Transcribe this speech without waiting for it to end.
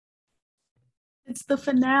It's the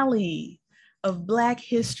finale of Black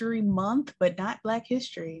History Month, but not Black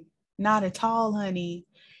History. Not at all, honey.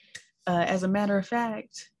 As a matter of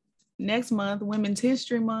fact, next month, Women's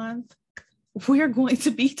History Month, we're going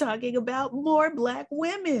to be talking about more Black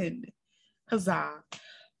women. Huzzah.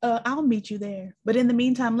 I'll meet you there. But in the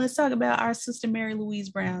meantime, let's talk about our sister Mary Louise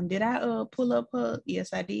Brown. Did I pull up her? Yes,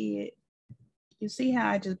 I did. You see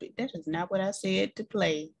how that is not what I said to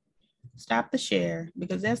play. Stop the share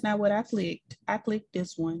because that's not what I clicked. I clicked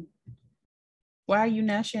this one. Why are you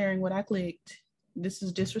not sharing what I clicked? This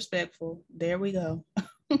is disrespectful. There we go.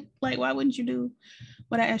 Like, why wouldn't you do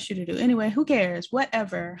what I asked you to do? Anyway, who cares?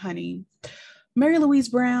 Whatever, honey. Mary Louise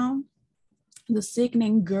Brown, the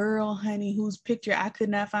sickening girl, honey, whose picture I could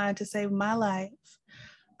not find to save my life,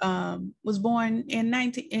 was born in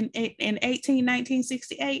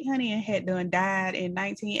 1968, honey, and had done died in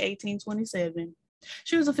 1927.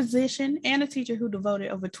 She was a physician and a teacher who devoted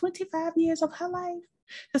over 25 years of her life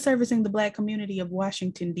to servicing the Black community of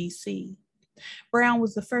Washington, D.C. Brown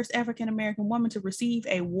was the first African-American woman to receive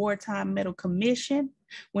a wartime medal commission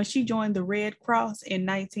when she joined the Red Cross in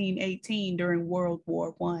 1918 during World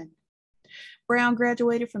War I. Brown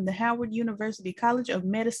graduated from the Howard University College of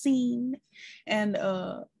Medicine and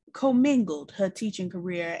commingled her teaching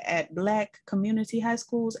career at Black community high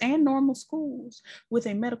schools and normal schools with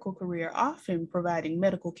a medical career, often providing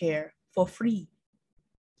medical care for free.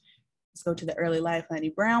 Let's go to the early life, honey.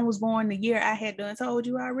 Brown was born the year I had done told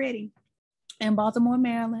you already, in Baltimore,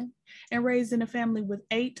 Maryland, and raised in a family with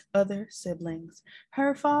 8 other siblings.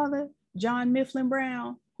 Her father, John Mifflin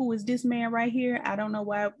Brown, who is this man right here. I don't know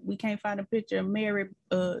why we can't find a picture of Mary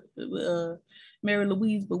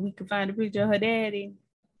Louise, but we can find a picture of her daddy.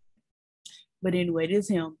 But anyway, this is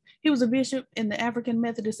him. He was a bishop in the African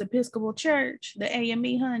Methodist Episcopal Church, the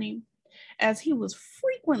AME, honey, as he was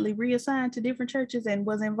frequently reassigned to different churches and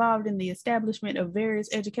was involved in the establishment of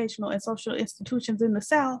various educational and social institutions in the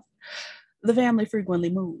South. The family frequently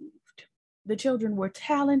moved. The children were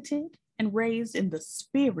talented and raised in the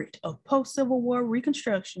spirit of post-Civil War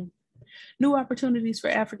Reconstruction. New opportunities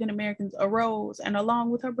for African Americans arose, and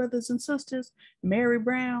along with her brothers and sisters, Mary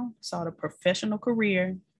Brown sought a professional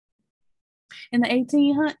career. In the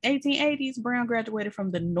 1880s, Brown graduated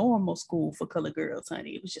from the normal school for colored girls,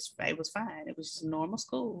 honey. It was fine. It was just a normal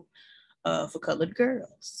school for colored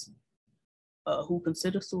girls who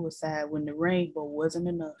considered suicide when the rainbow wasn't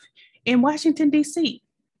enough. In Washington, D.C.,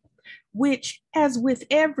 which, as with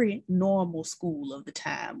every normal school of the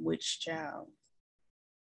time, which child,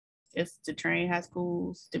 it's to train high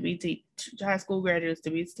schools to be high school graduates to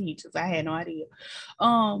be teachers. I had no idea.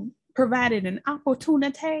 Provided an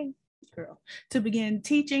opportunity, girl, to begin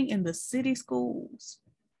teaching in the city schools.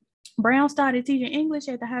 Brown started teaching English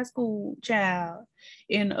at the high school child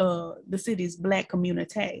in the city's Black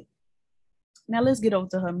community. Now let's get over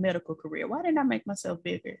to her medical career. Why didn't I make myself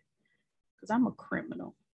bigger? Because I'm a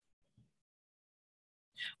criminal.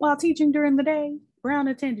 While teaching during the day, Brown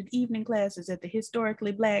attended evening classes at the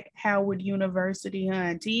historically Black Howard University,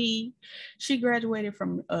 honey. She graduated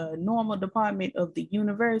from a normal department of the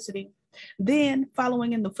university. Then,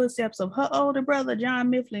 following in the footsteps of her older brother,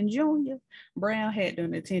 John Mifflin Jr., Brown had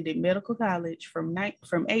attended medical college from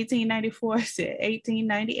 1894 to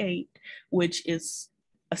 1898, which is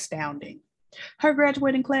astounding. Her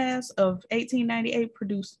graduating class of 1898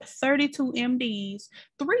 produced 32 MDs,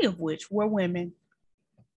 3 of which were women.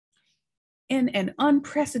 In an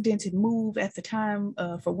unprecedented move at the time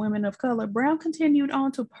for women of color, Brown continued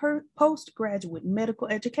on to postgraduate medical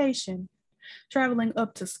education, traveling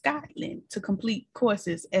up to Scotland to complete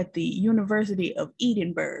courses at the University of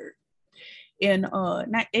Edinburgh in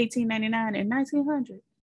 1899 and 1900.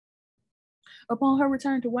 Upon her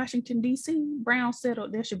return to Washington, D.C., Brown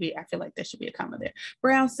settled, I feel like there should be a comma there.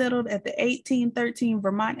 Brown settled at the 1813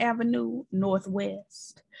 Vermont Avenue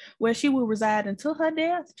Northwest, where she will reside until her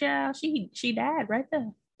death, child. She died right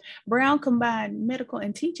there. Brown combined medical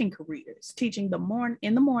and teaching careers, teaching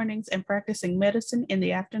in the mornings and practicing medicine in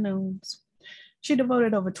the afternoons. She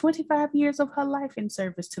devoted over 25 years of her life in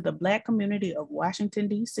service to the Black community of Washington,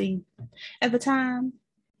 D.C. At the time,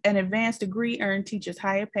 an advanced degree earned teachers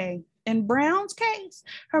higher pay. In Brown's case,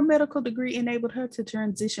 her medical degree enabled her to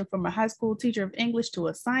transition from a high school teacher of English to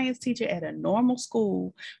a science teacher at a normal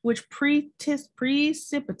school, which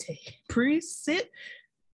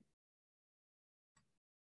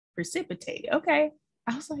precipitated, okay.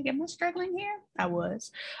 I was like, am I struggling here? I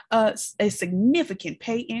was. A significant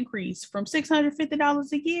pay increase from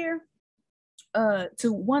 $650 a year to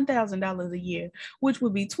 $1,000 a year, which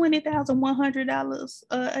would be $20,100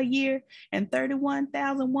 a year and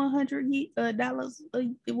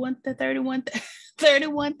 $31,100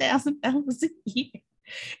 $31,000 a year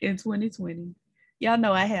in 2020. Y'all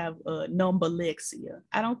know I have numberlexia.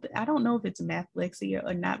 I don't know if it's mathlexia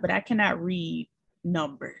or not, but I cannot read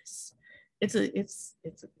numbers. It's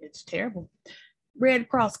terrible. Red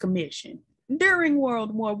Cross Commission during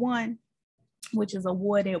World War I, which is a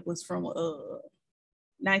war that was from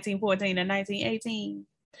 1914 to 1918.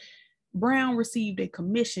 Brown received a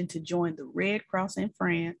commission to join the Red Cross in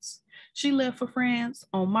France. She left for France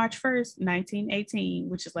on March 1st, 1918,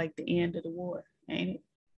 which is like the end of the war, ain't it?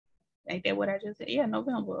 Ain't that what I just said? Yeah,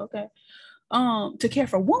 November, okay. To care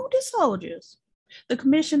for wounded soldiers. The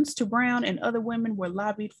commissions to Brown and other women were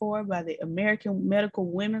lobbied for by the American Medical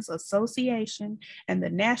Women's Association and the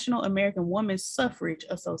National American Women's Suffrage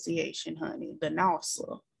Association, honey, the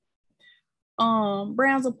NAWSA.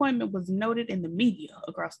 Brown's appointment was noted in the media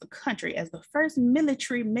across the country as the first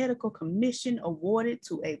military medical commission awarded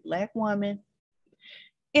to a Black woman.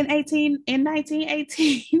 In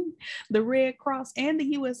 1918, the Red Cross and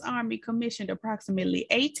the U.S. Army commissioned approximately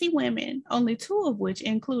 80 women, only 2 of which,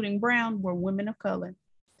 including Brown, were women of color.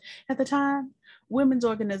 At the time, women's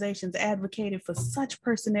organizations advocated for such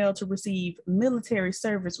personnel to receive military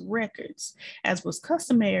service records, as was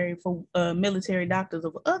customary for military doctors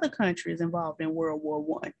of other countries involved in World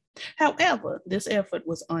War I. However, this effort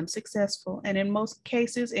was unsuccessful, and in most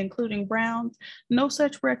cases, including Brown's, no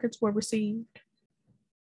such records were received.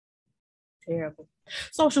 Terrible.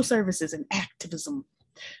 Social services and activism.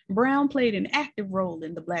 Brown played an active role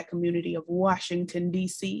in the Black community of Washington,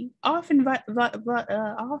 D.C.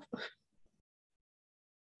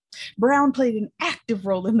 Brown played an active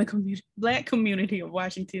role in the Black community of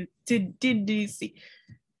Washington, D.C.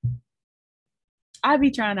 I be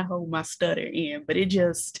trying to hold my stutter in, but it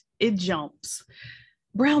jumps.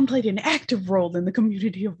 Brown played an active role in the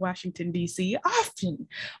community of Washington, D.C., often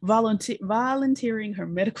volunteering her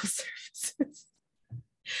medical services.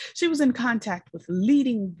 She was in contact with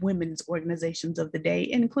leading women's organizations of the day,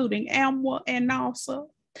 including AMWA and NAWSA,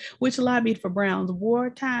 which lobbied for Brown's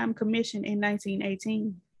wartime commission in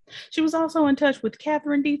 1918. She was also in touch with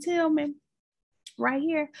Catherine D. Tillman, right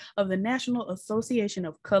here, of the National Association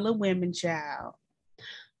of Colored Women, child.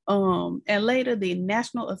 And later, the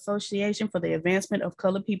National Association for the Advancement of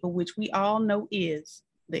Colored People, which we all know is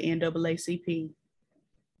the NAACP.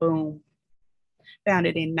 Boom.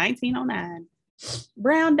 Founded in 1909.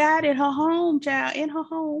 Brown died at her home, child, in her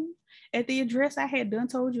home, at the address I had done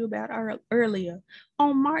told you about earlier,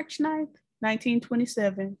 on March 9th,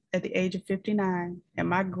 1927, at the age of 59. And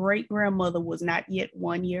my great-grandmother was not yet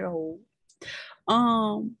 1 year old.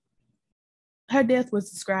 Her death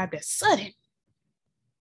was described as sudden.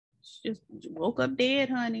 She just woke up dead,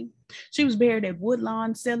 honey. She was buried at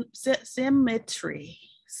Woodlawn Cemetery,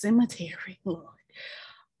 Lord,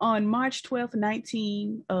 on March 12th,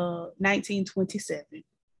 1927.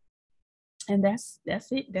 And that's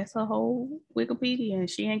it. That's her whole Wikipedia. And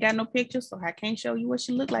she ain't got no pictures, so I can't show you what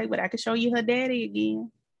she looked like, but I can show you her daddy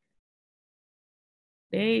again.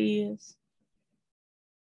 There he is.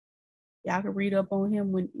 Y'all can read up on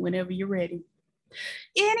him whenever you're ready.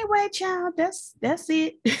 Anyway, child, that's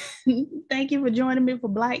it. Thank you for joining me for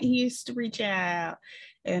Black History, child.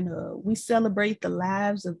 And we celebrate the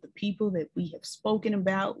lives of the people that we have spoken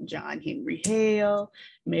about. John Henry Hale,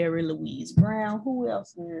 Mary Louise Brown, who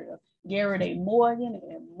else? Garrett A. Morgan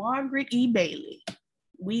and Margaret E. Bailey.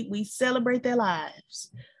 We celebrate their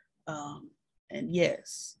lives. And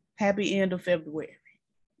yes, happy end of February.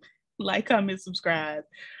 Like, comment, subscribe.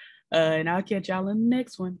 And I'll catch y'all in the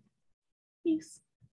next one. Peace.